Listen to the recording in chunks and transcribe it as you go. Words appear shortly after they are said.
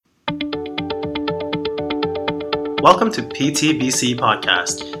Welcome to PTBC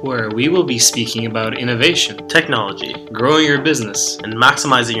Podcast, where we will be speaking about innovation, technology, growing your business, and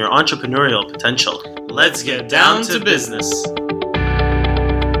maximizing your entrepreneurial potential. Let's get down to business.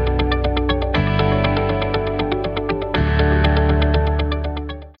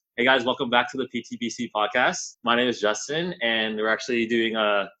 Hey guys, welcome back to the PTBC Podcast. My name is Justin, and we're actually doing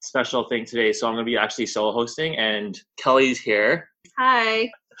a special thing today. So I'm going to be actually solo hosting, and Kelly's here. Hi.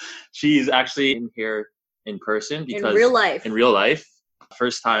 She's actually in here in person because in real life.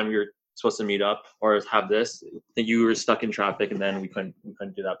 First time you're supposed to meet up or have this, I think you were stuck in traffic, and then we couldn't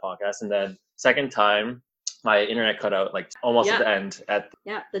do that podcast. And then second time, my internet cut out like almost at the end.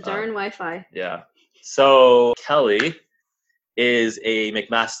 The darn Wi-Fi. Yeah. So Kelly is a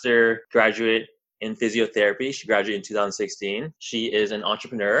McMaster graduate in physiotherapy. She graduated in 2016. She is an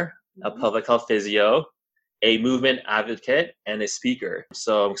entrepreneur, a public health physio, a movement advocate, and a speaker.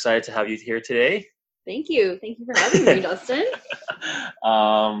 So I'm excited to have you here today. Thank you. Thank you for having me, Justin.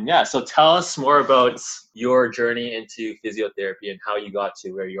 So tell us more about your journey into physiotherapy and how you got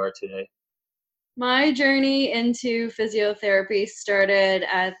to where you are today. My journey into physiotherapy started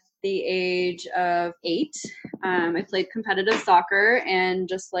at the age of 8. I played competitive soccer, and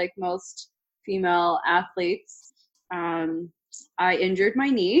just like most female athletes, I injured my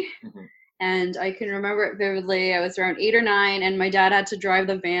knee. Mm-hmm. And I can remember it vividly. I was around 8 or 9, and my dad had to drive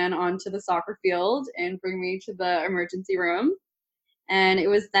the van onto the soccer field and bring me to the emergency room. And it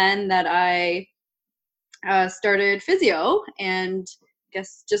was then that I started physio, and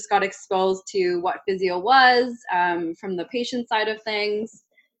guess just got exposed to what physio was from the patient side of things.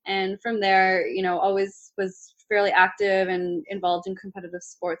 And from there, always was fairly active and involved in competitive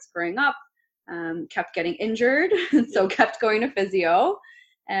sports growing up. Kept getting injured, so kept going to physio.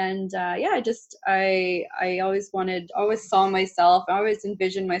 And I always saw myself, I always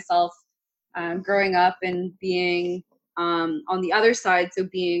envisioned myself growing up and being on the other side, so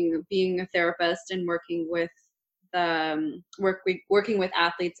being a therapist and working with working with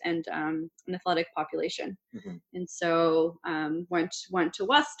athletes and an athletic population. Mm-hmm. And so went to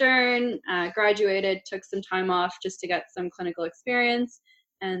Western, graduated, took some time off just to get some clinical experience,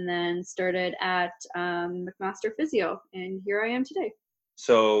 and then started at McMaster Physio, and here I am today.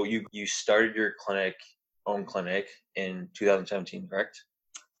 So you started your own clinic in 2017, correct?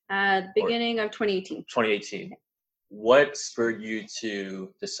 At the beginning of 2018. 2018. What spurred you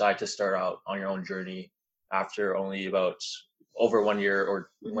to decide to start out on your own journey after only about over 1 year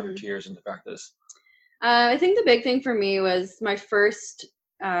or 1 or 2 years into practice? I think the big thing for me was my first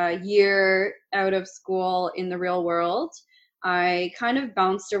year out of school in the real world. I kind of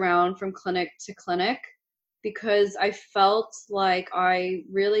bounced around from clinic to clinic because I felt like I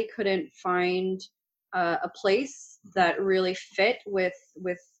really couldn't find a place that really fit with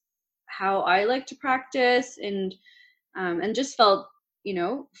how I like to practice, and just felt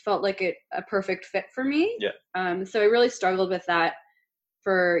like a perfect fit for me. Yeah. So I really struggled with that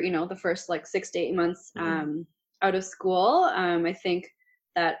for the first 6 to 8 months out of school. I think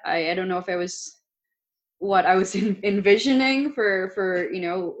that I don't know if I was what I was envisioning for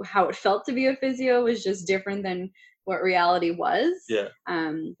how it felt to be a physio was just different than what reality was. Yeah.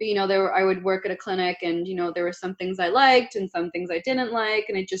 But I would work at a clinic, and there were some things I liked and some things I didn't like,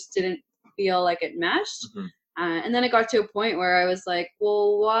 and it just didn't feel like it meshed. Mm-hmm. And then it got to a point where I was like,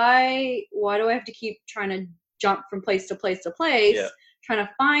 well, why do I have to keep trying to jump from place to place to place, trying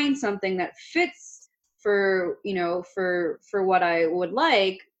to find something that fits for what I would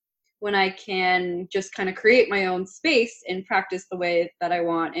like, when I can just kind of create my own space and practice the way that I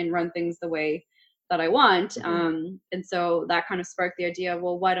want and run things the way that I want. Mm-hmm. And so that kind of sparked the idea of,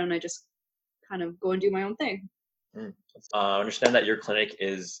 well, why don't I just kind of go and do my own thing? I understand that your clinic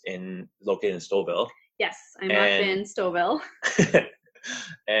is located in Stouffville. Yes, I'm up in Stouffville.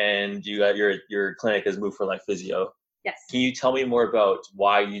 And you got your clinic is Move for Life Physio. Yes. Can you tell me more about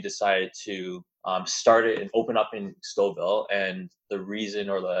why you decided to start it and open up in Stouffville, and the reason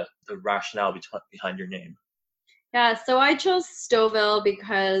or the rationale behind your name? Yeah, so I chose Stouffville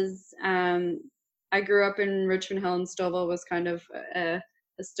because I grew up in Richmond Hill, and Stouffville was kind of a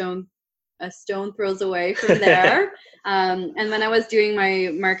stone throws away from there. And when I was doing my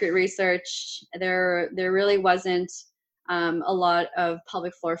market research, there really wasn't a lot of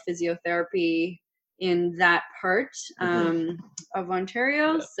pelvic floor physiotherapy in that part of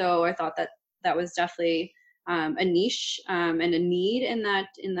Ontario. Yeah. So I thought that was definitely a niche and a need in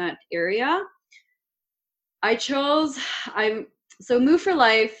that area. So Move for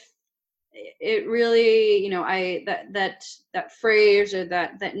Life, it really, that phrase or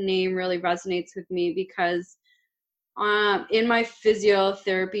that name really resonates with me because in my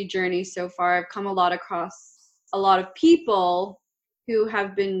physiotherapy journey so far, I've come a lot across a lot of people who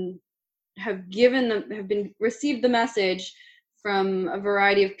received the message from a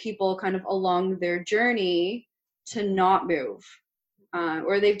variety of people kind of along their journey to not move,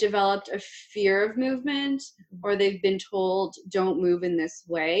 or they've developed a fear of movement, or they've been told don't move in this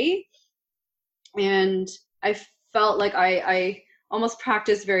way. And I felt like I almost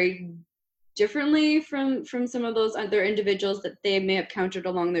practiced very differently from some of those other individuals that they may have countered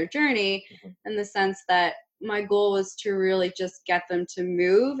along their journey, in the sense that my goal was to really just get them to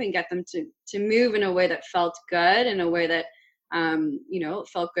move, and get them to move in a way that felt good, in a way that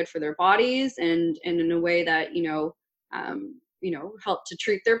felt good for their bodies, and in a way that helped to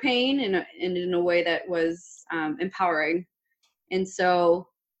treat their pain, and in a way that was empowering. And so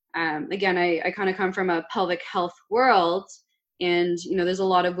again, I kind of come from a pelvic health world, and there's a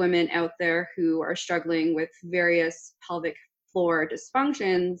lot of women out there who are struggling with various pelvic floor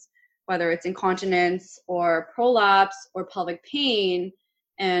dysfunctions, whether it's incontinence or prolapse or pelvic pain,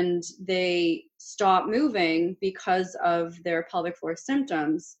 and they stop moving because of their pelvic floor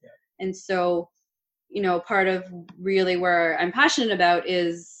symptoms. Yeah. And so, part of really where I'm passionate about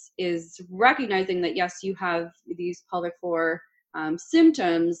is recognizing that, yes, you have these pelvic floor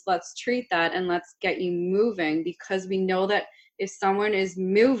symptoms. Let's treat that, and let's get you moving, because we know that if someone is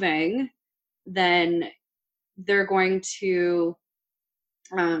moving, then they're going to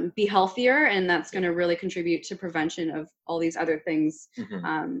be healthier, and that's going to really contribute to prevention of all these other things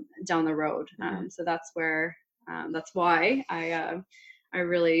down the road. So that's why I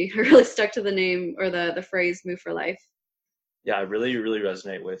really stuck to the name, or the phrase "Move for Life." Yeah, I really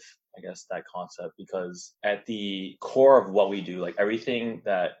resonate with, I guess, that concept, because at the core of what we do, like everything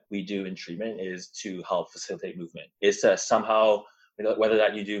that we do in treatment is to help facilitate movement. Is to somehow, whether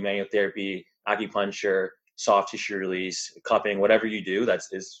that you do manual therapy, acupuncture, soft tissue release, cupping, whatever you do,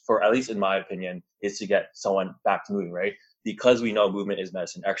 is for, at least in my opinion, is to get someone back to moving, right? Because we know movement is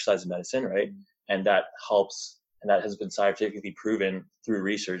medicine, exercise is medicine, right? And that helps, and that has been scientifically proven through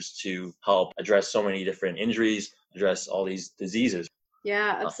research to help address so many different injuries, address all these diseases.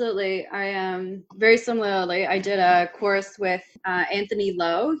 Yeah, absolutely. I very similarly, I did a course with Anthony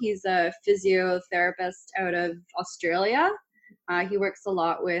Lowe. He's a physiotherapist out of Australia. He works a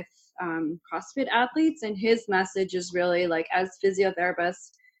lot with CrossFit athletes, and his message is really like, as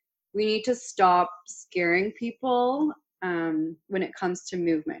physiotherapists, we need to stop scaring people when it comes to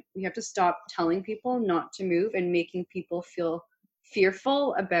movement. We have to stop telling people not to move and making people feel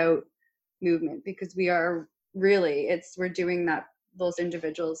fearful about movement, because we're doing those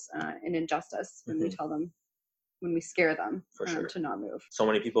individuals an injustice when we tell them, when we scare them to not move. So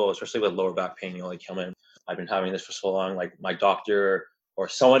many people, especially with lower back pain, they come in, I've been having this for so long, like my doctor or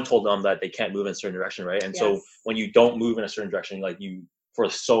someone told them that they can't move in a certain direction, right? And so when you don't move in a certain direction, like you, for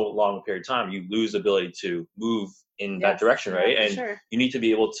so long a period of time, you lose the ability to move in that direction, right? And you need to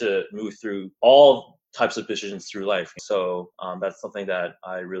be able to move through all types of positions through life. So that's something that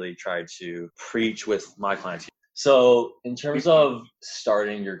I really try to preach with my clients. So in terms of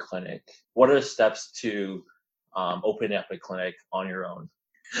starting your clinic, what are the steps to open up a clinic on your own?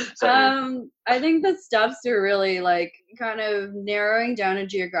 I think the steps are really like kind of narrowing down a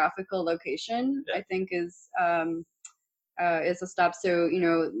geographical location. I think is a step. So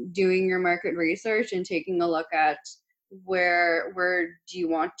doing your market research and taking a look at where do you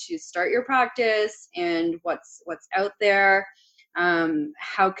want to start your practice, and what's out there.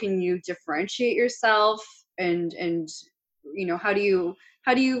 How can you differentiate yourself, and how do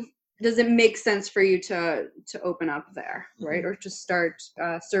you does it make sense for you to open up there, right? Or to start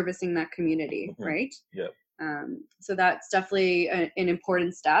servicing that community, right? Yeah. So that's definitely an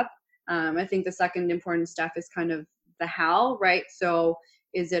important step. I think the second important step is kind of the how, right? So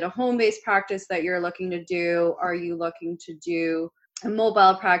is it a home-based practice that you're looking to do? Are you looking to do a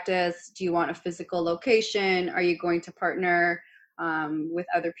mobile practice? Do you want a physical location? Are you going to partner with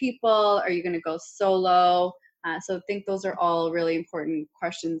other people? Are you going to go solo? So I think those are all really important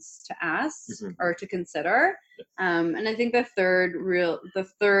questions to ask or to consider. And I think the third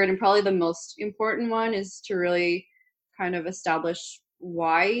and probably the most important one is to really kind of establish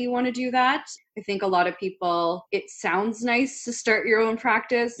why you want to do that. I think a lot of people, it sounds nice to start your own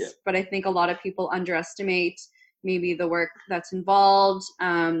practice, but I think a lot of people underestimate maybe the work that's involved,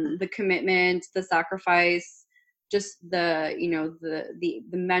 the commitment, the sacrifice, just the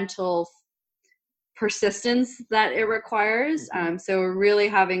mental persistence that it requires. So really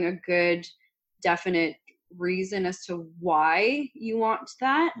having a good, definite reason as to why you want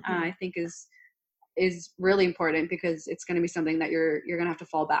that, I think is really important, because it's going to be something that you're going to have to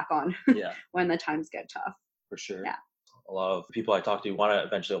fall back on when the times get tough. For sure. Yeah. a lot of people I talk to want to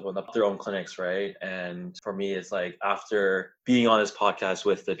eventually open up their own clinics, right? And for me, it's like after being on this podcast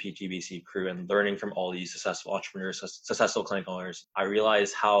with the PTBC crew and learning from all these successful entrepreneurs, successful clinic owners, I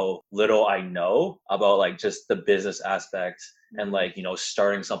realize how little I know about like just the business aspect and like, you know,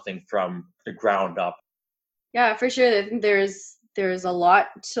 starting something from the ground up. Yeah, for sure. I think there's a lot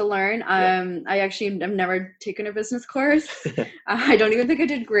to learn. I actually have never taken a business course. I don't even think I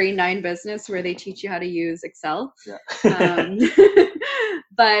did grade 9 business where they teach you how to use Excel. Yeah.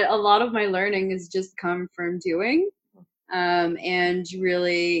 But a lot of my learning has just come from doing, and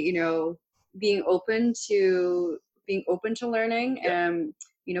really, you know, being open to learning, and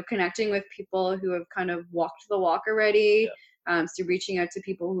you know, connecting with people who have kind of walked the walk already. So reaching out to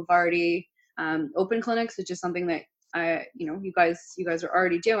people who've already opened clinics, which is something that you guys are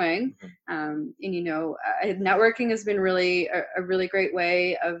already doing. And you know, networking has been really a really great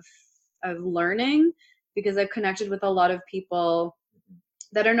way of learning, because I've connected with a lot of people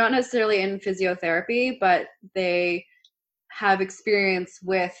that are not necessarily in physiotherapy, but they have experience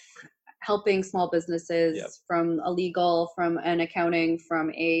with helping small businesses from a legal, from an accounting,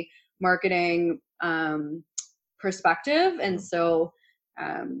 from a marketing perspective. And so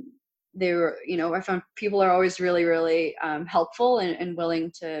they were, you know, I found people are always really, really helpful and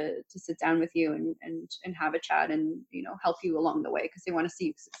willing to sit down with you and have a chat and, you know, help you along the way because they want to see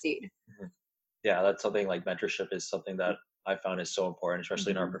you succeed. Yeah, that's something like mentorship is something that I found is so important,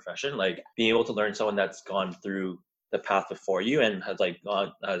 especially in our profession. Like being able to learn someone that's gone through the path before you and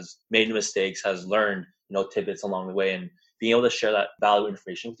has made mistakes, has learned, you know, tidbits along the way, and being able to share that valuable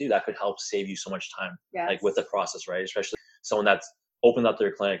information with you, that could help save you so much time, like with the process, right? Especially someone that's opened up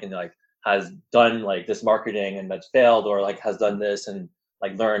their clinic and like has done like this marketing and that's failed, or like has done this and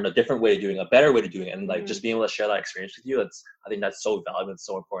like learned a different way of doing it, a better way to doing it, and like just being able to share that experience with you. I think that's so valuable. It's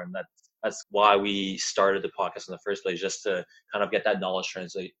so important. That's why we started the podcast in the first place, just to kind of get that knowledge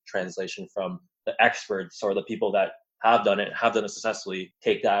translation from the experts or the people that have done it successfully,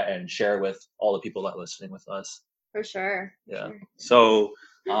 take that and share with all the people that are listening with us. For sure. Yeah. So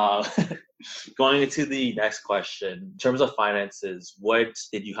going into the next question, in terms of finances, what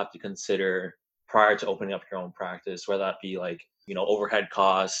did you have to consider prior to opening up your own practice, whether that be like, you know, overhead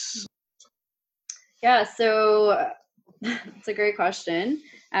costs? Yeah, so it's a great question.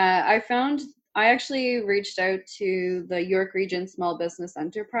 I actually reached out to the York Region Small Business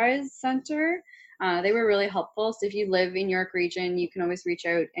Enterprise Center. They were really helpful. So if you live in York Region, you can always reach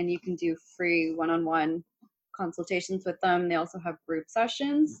out and you can do free one-on-one consultations with them. They also have group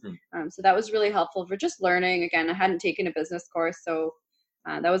sessions. So that was really helpful for just learning. Again, I hadn't taken a business course, so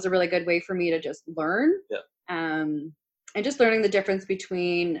that was a really good way for me to just learn. And just learning the difference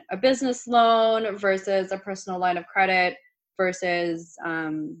between a business loan versus a personal line of credit versus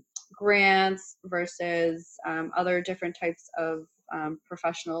grants versus other different types of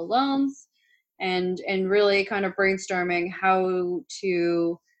professional loans, and really kind of brainstorming how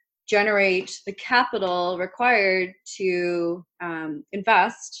to generate the capital required to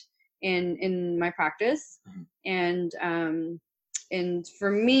invest in my practice. And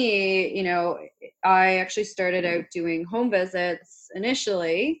for me, you know, I actually started out doing home visits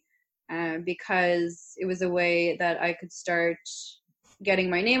initially because it was a way that I could start getting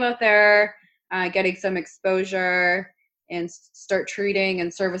my name out there, getting some exposure, and start treating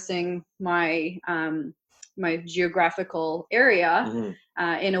and servicing my my geographical area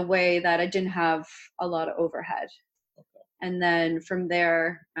in a way that I didn't have a lot of overhead. And then from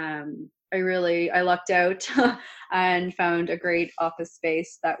there, I lucked out and found a great office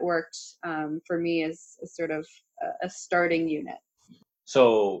space that worked for me as a sort of a starting unit.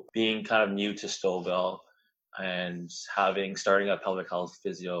 So being kind of new to Stouffville and starting a pelvic health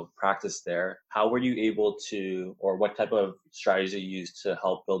physio practice there, how were you able to, or what type of strategies you used to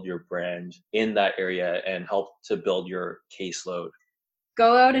help build your brand in that area and help to build your caseload?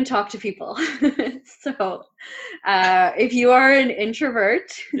 Go out and talk to people. So if you are an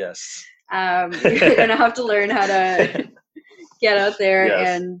introvert, yes, you're going to have to learn how to get out there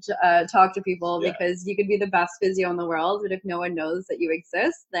and talk to people, because you could be the best physio in the world, but if no one knows that you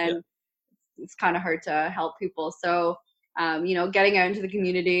exist, then it's kind of hard to help people. So, you know, getting out into the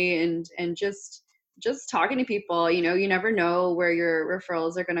community and just talking to people, you know, you never know where your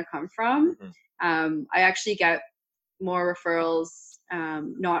referrals are going to come from. I actually get more referrals,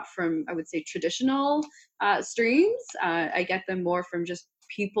 not from, I would say, traditional streams. I get them more from just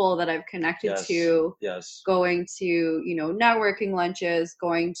people that I've connected to, going to, you know, networking lunches,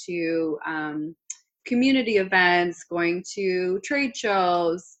 going to community events, going to trade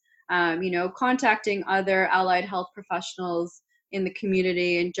shows, you know, contacting other allied health professionals in the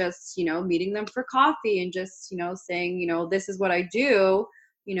community and just, meeting them for coffee and just, saying, this is what I do,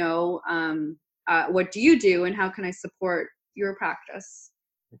 what do you do and how can I support your practice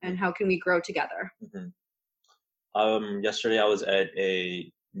and how can we grow together? Yesterday I was at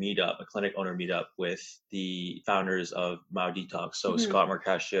a clinic owner meetup with the founders of Mao Detox. So Scott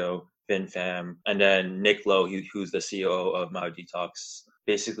Mercatio, Vin Pham, and then Nick Lowe, who's the CEO of Mao Detox.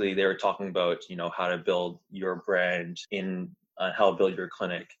 Basically, they were talking about, how to build your brand how to build your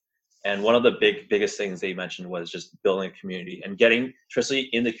clinic. And one of the biggest things they mentioned was just building a community and getting, especially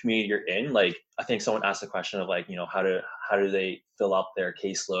in the community you're in. Like, I think someone asked the question of like, how do they fill up their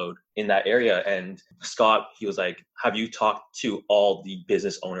caseload in that area? And Scott, he was like, have you talked to all the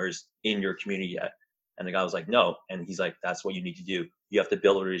business owners in your community yet? And the guy was like, no. And he's like, that's what you need to do. You have to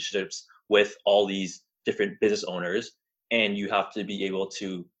build relationships with all these different business owners, and you have to be able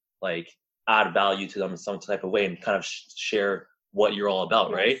to like add value to them in some type of way and kind of share what you're all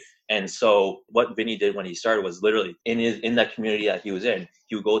about, right? And so what Vinny did when he started was literally in that community that he was in,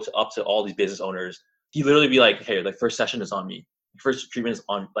 he would go up to all these business owners. He'd literally be like, hey, like first session is on me. First treatment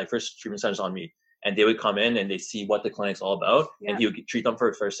session is on me. And they would come in and they see what the clinic's all about, and he would treat them for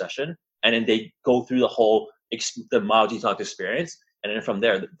a first session. And then they go through the whole the Mao Detox experience. And then from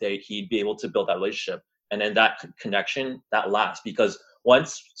there, he'd be able to build that relationship. And then that connection, that lasts, because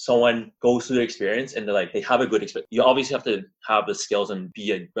once someone goes through the experience and they have a good experience, you obviously have to have the skills and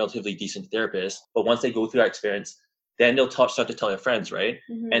be a relatively decent therapist. But once they go through that experience, then they'll start to tell their friends, right?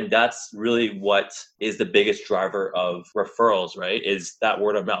 And that's really what is the biggest driver of referrals, right? Is that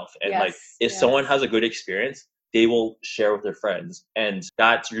word of mouth. And if someone has a good experience, they will share with their friends. And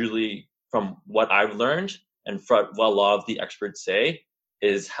that's usually, from what I've learned and from what a lot of the experts say,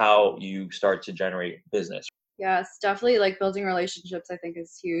 is how you start to generate business. Yes, definitely. Like building relationships, I think,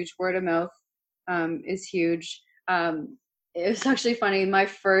 is huge. Word of mouth is huge. It was actually funny. My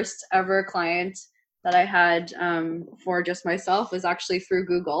first ever client that I had for just myself was actually through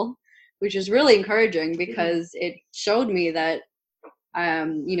Google, which is really encouraging because it showed me that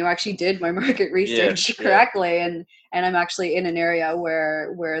actually did my market research correctly, and I'm actually in an area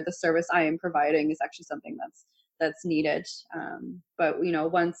where the service I am providing is actually something that's needed. But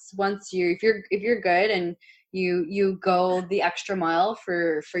once you if you're good and you go the extra mile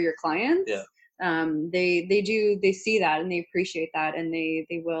for your clients, they see that and they appreciate that, and they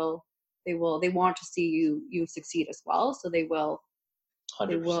want to see you succeed as well. So they will 100%.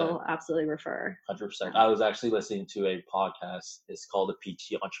 They will absolutely refer. 100%. I was actually listening to a podcast. It's called the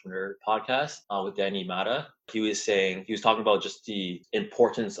PT Entrepreneur Podcast with Danny Mata. He was talking about just the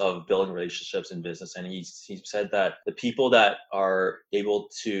importance of building relationships in business. And he said that the people that are able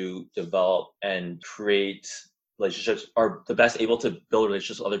to develop and create relationships are the best able to build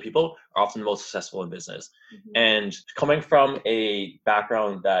relationships with other people are often the most successful in business. And coming from a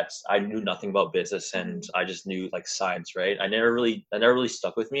background that I knew nothing about business and I just knew like science, right? I never really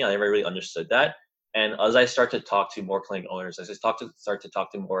stuck with me. I never really understood that. And as I start to talk to more clinic owners, as I start to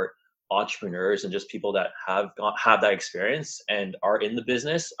talk to more entrepreneurs and just people that have that experience and are in the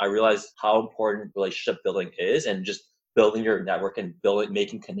business, I realized how important relationship building is, and just building your network and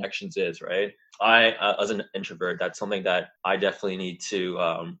making connections is, right? I, as an introvert, that's something that I definitely need to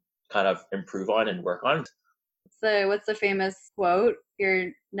kind of improve on and work on. What's the famous quote?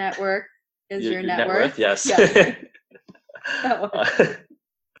 Your network is your net worth. Yes. Yeah.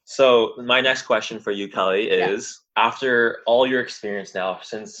 So my next question for you, Kelly, is after all your experience now,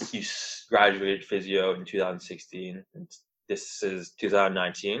 since you graduated physio in 2016, and this is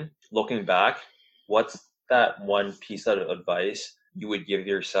 2019, looking back, what's that one piece of advice you would give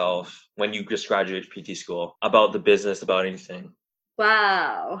yourself when you just graduated PT school about the business, about anything?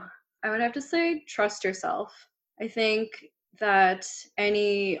 Wow. I would have to say trust yourself. I think that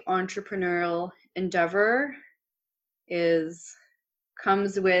any entrepreneurial endeavor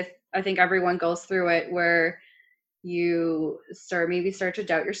comes with, I think everyone goes through it, where you start to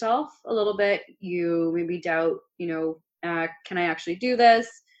doubt yourself a little bit. You maybe doubt, can I actually do this?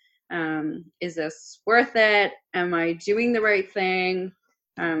 Is this worth it? Am I doing the right thing?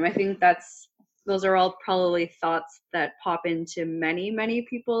 I think those are all probably thoughts that pop into many, many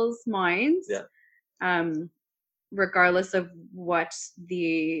people's minds. Regardless of what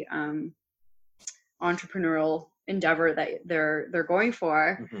the entrepreneurial endeavor that they're going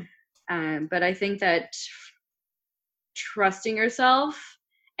for. But I think that trusting yourself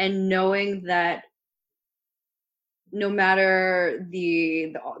and knowing that no matter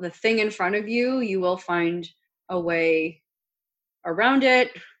the thing in front of you, you will find a way around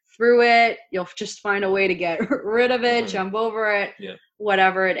it, through it. You'll just find a way to get rid of it, jump over it,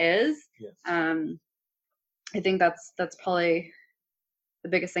 whatever it is. I think that's probably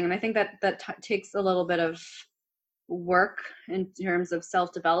biggest thing. And I think that takes a little bit of work in terms of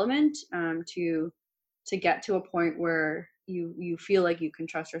self-development, to get to a point where you feel like you can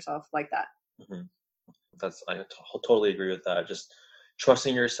trust yourself like that. Mm-hmm. I totally agree with that. Just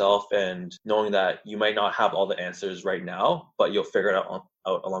trusting yourself and knowing that you might not have all the answers right now, but you'll figure it out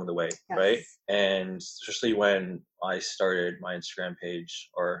along the way, Yes. right? And especially when I started my Instagram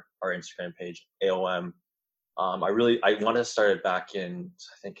page, or our Instagram page, AOM, I wanted to start it back in,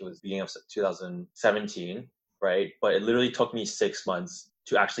 I think it was beginning of 2017, right? But it literally took me 6 months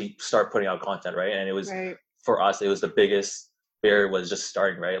to actually start putting out content, right? And it was, Right. for us, it was the biggest barrier was just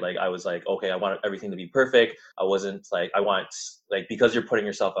starting, right? Like I was like, okay, I want everything to be perfect. I wasn't like, because you're putting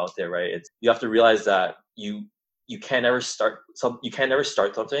yourself out there, right? You have to realize that you can't never start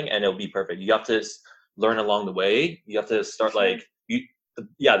something and it'll be perfect. You have to learn along the way. You have to start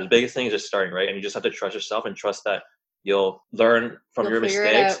the biggest thing is just starting, right? And you just have to trust yourself and trust that you'll learn from your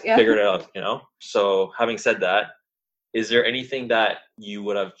mistakes, figure it out, So having said that, is there anything that you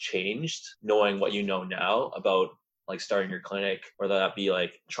would have changed knowing what you know now about like starting your clinic, or that be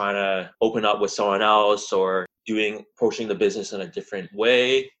like trying to open up with someone else, or approaching the business in a different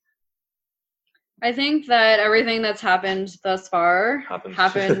way? I think that everything that's happened thus far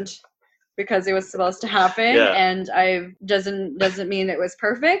happened because it was supposed to happen, and doesn't mean it was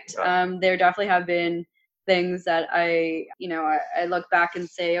perfect. Yeah. There definitely have been things that I look back and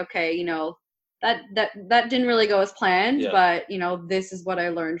say, okay, that didn't really go as planned, but this is what I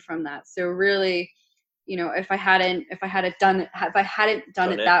learned from that. So really, if I hadn't done it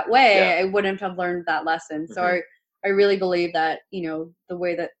that way, I wouldn't have learned that lesson. Mm-hmm. So I really believe that the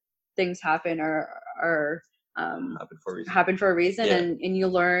way that things happen are happen for a reason, and you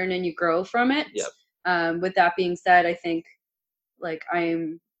learn and you grow from it. With that being said, I think like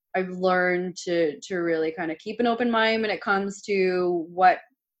I've learned to really kind of keep an open mind when it comes to what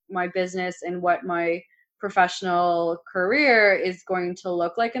my business and what my professional career is going to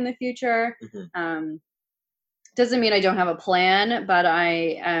look like in the future. Mm-hmm. Doesn't mean I don't have a plan, but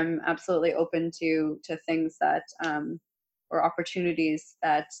I am absolutely open to things that or opportunities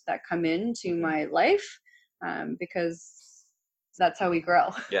that come into my life, because that's how we grow.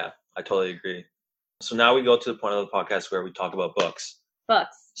 Yeah, I totally agree. So now we go to the point of the podcast where we talk about books.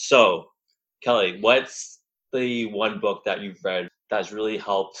 So, Kelly, what's the one book that you've read that's really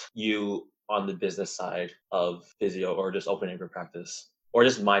helped you on the business side of physio, or just opening your practice, or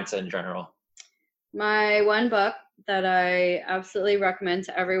just mindset in general? My one book that I absolutely recommend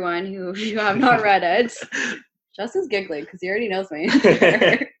to everyone who you have not read it, Justin's giggling because he already knows me,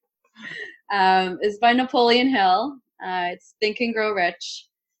 is by Napoleon Hill. It's Think and Grow Rich.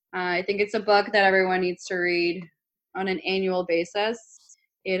 I think it's a book that everyone needs to read on an annual basis.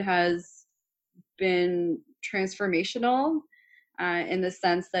 It has been transformational in the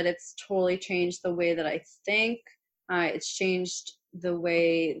sense that it's totally changed the way that I think. It's changed the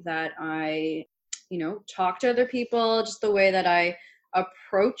way that I talk to other people, just the way that I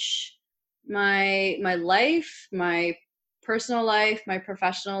approach my life, my personal life, my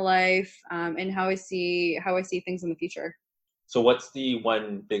professional life, and how I see things in the future. So what's the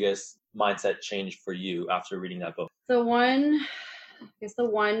one biggest mindset change for you after reading that book? The one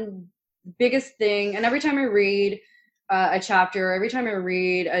biggest thing, and every time I read a chapter, every time I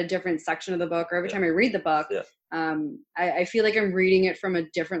read a different section of the book, or every time I read the book, I feel like I'm reading it from a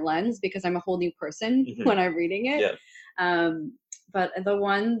different lens because I'm a whole new person when I'm reading it. But the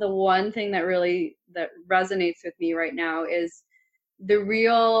one thing that really resonates with me right now is the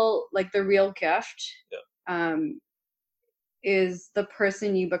real gift is the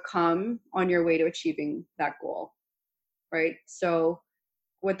person you become on your way to achieving that goal, right? So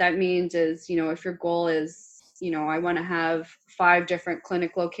what that means is, if your goal is, I want to have 5 different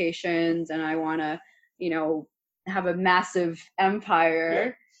clinic locations and I want to, have a massive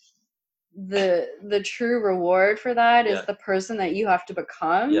empire, the true reward for that is the person that you have to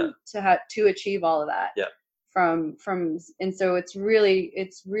become to achieve all of that. And so it's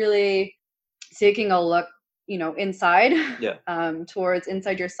really taking a look, inside, towards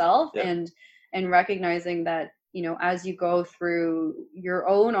inside yourself, and recognizing that, as you go through your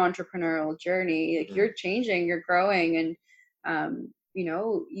own entrepreneurial journey, like you're changing, you're growing, and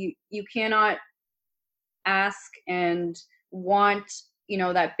you cannot ask and want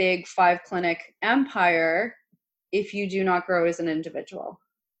that big 5 clinic empire if you do not grow as an individual.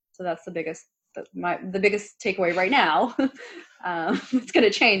 So that's the biggest takeaway right now. It's going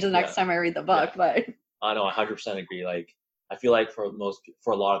to change the next time I read the book, but I know, I 100% agree. Like, I feel like for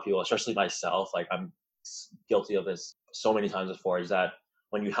a lot of people, especially myself, like I'm guilty of this so many times before, is that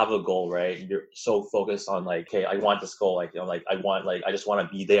when you have a goal, right, you're so focused on like, okay, I want this goal, like, like I just want to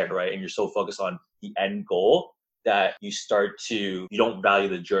be there, right? And you're so focused on the end goal that you don't value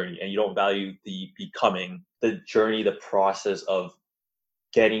the journey, and you don't value the becoming, the journey, the process of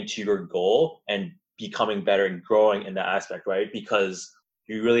getting to your goal and becoming better and growing in that aspect, right? Because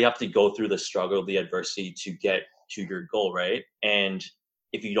you really have to go through the struggle, the adversity to get to your goal, right? And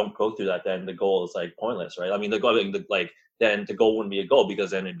if you don't go through that, then the goal is like pointless, right? I mean, then the goal wouldn't be a goal, because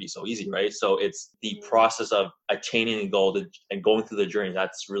then it'd be so easy, right? So it's the process of attaining the goal and going through the journey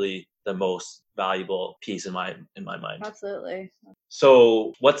that's really the most valuable piece in my mind. Absolutely.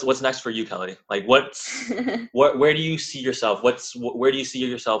 So what's next for you, Kelly? Like where do you see yourself? Where do you see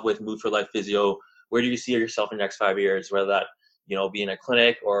yourself with Move for Life Physio? Where do you see yourself in the next 5 years? Whether that, be in a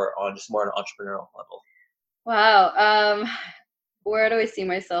clinic or on just more on an entrepreneurial level. Wow. Where do I see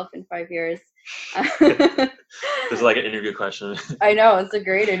myself in 5 years? This is like an interview question. I know, it's a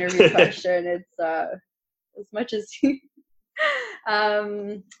great interview question. It's as much as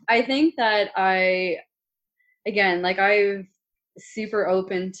I think that I'm super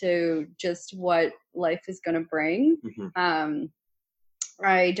open to just what life is going to bring. Mm-hmm.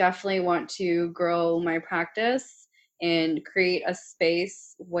 I definitely want to grow my practice and create a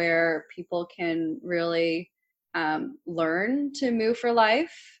space where people can really learn to move for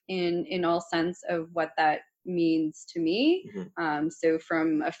life in all sense of what that means to me. Mm-hmm. So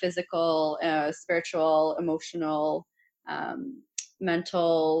from a physical, spiritual, emotional,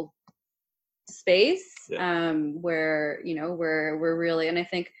 mental space, where we're really, and I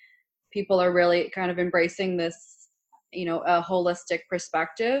think people are really kind of embracing this, a holistic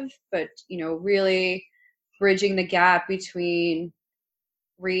perspective, but really bridging the gap between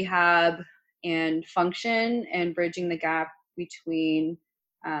rehab and function, and bridging the gap between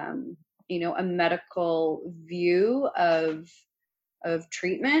a medical view of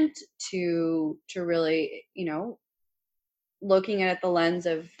treatment to really looking at the lens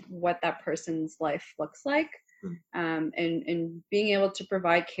of what that person's life looks like, and being able to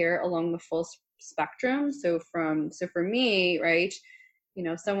provide care along the full spectrum. So for me, right,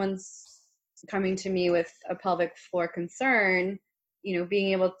 someone's coming to me with a pelvic floor concern,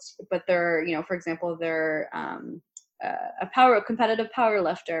 being able to, but they're, for example, they're a competitive power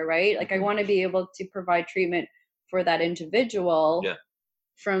lifter, right? Like I want to be able to provide treatment for that individual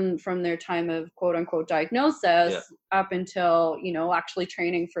from their time of quote unquote diagnosis up until, actually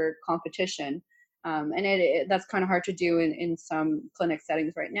training for competition. And that's kind of hard to do in some clinic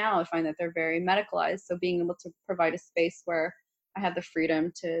settings right now. I find that they're very medicalized. So being able to provide a space where I have the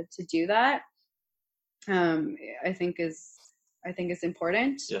freedom to do that, I think is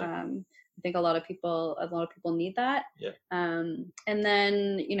important. I think a lot of people need that. And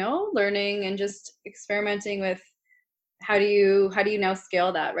then, learning and just experimenting with how do you now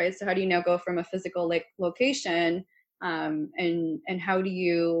scale that, right? So how do you now go from a physical location, and how do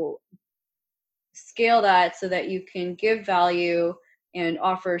you scale that so that you can give value and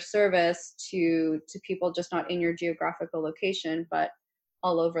offer service to people just not in your geographical location, but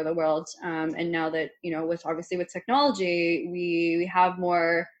all over the world. And now that, with technology, we have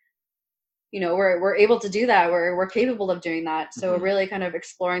more, we're able to do that. We're capable of doing that. So Mm-hmm. really kind of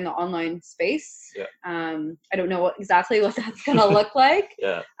exploring the online space. I don't know exactly what that's going to look like.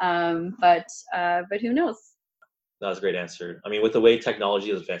 But who knows? That was a great answer. I mean, with the way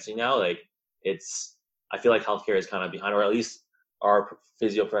technology is advancing now, like I feel like healthcare is kind of behind, or at least our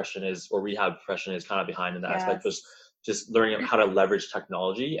physio profession or rehab profession is kind of behind in that aspect. Just learning how to leverage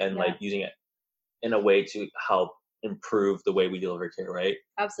technology and like using it in a way to help improve the way we deliver care, right?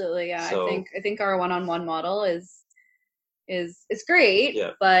 Absolutely, yeah. So, I think our one-on-one model is great,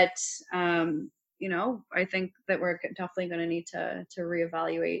 but I think that we're definitely going to need to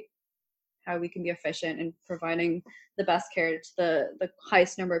reevaluate how we can be efficient in providing the best care to the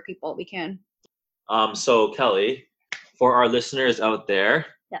highest number of people we can. So Kelly, for our listeners out there,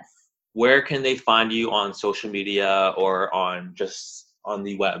 where can they find you on social media or on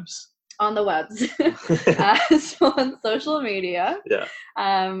the webs? On the webs. So on social media.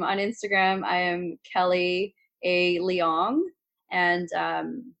 On Instagram, I am Kelly A. Leong, and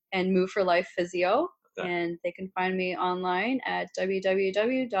Move for Life Physio. And they can find me online at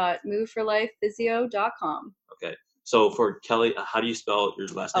www.moveforlifephysio.com. Okay. So for Kelly, how do you spell your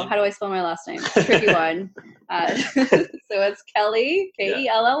last name? How do I spell my last name? It's a tricky one. So it's Kelly, Kelly,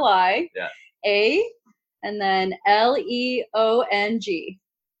 A, and then Leong.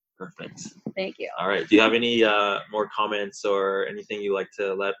 Perfect. Thank you. All right. Do you have any more comments or anything you'd like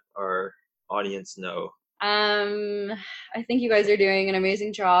to let our audience know? I think you guys are doing an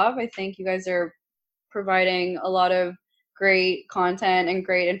amazing job. I think you guys are providing a lot of great content and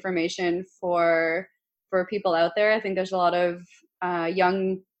great information for people out there. I think there's a lot of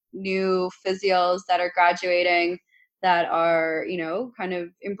young new physios that are graduating that are, you know, kind of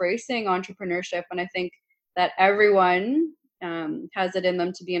embracing entrepreneurship. And I think that everyone has it in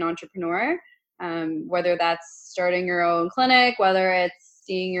them to be an entrepreneur, whether that's starting your own clinic, whether it's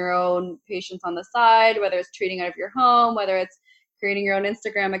seeing your own patients on the side, whether it's treating out of your home, whether it's creating your own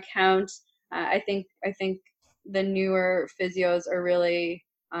Instagram account. I think the newer physios are really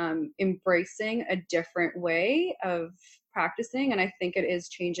embracing a different way of practicing, and I think it is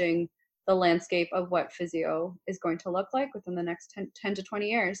changing the landscape of what physio is going to look like within the next 10 to 20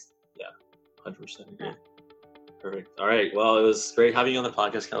 years. Yeah, 100% agree. Yeah. Perfect. All right. Well, it was great having you on the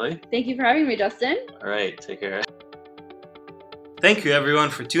podcast, Kelly. Thank you for having me, Justin. All right. Take care. Thank you,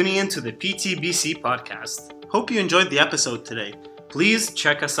 everyone, for tuning in to the PTBC podcast. Hope you enjoyed the episode today. Please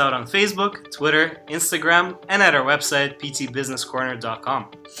check us out on Facebook, Twitter, Instagram, and at our website,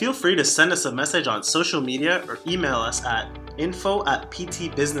 ptbusinesscorner.com. Feel free to send us a message on social media or email us at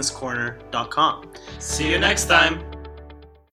info@ptbusinesscorner.com. See you next time.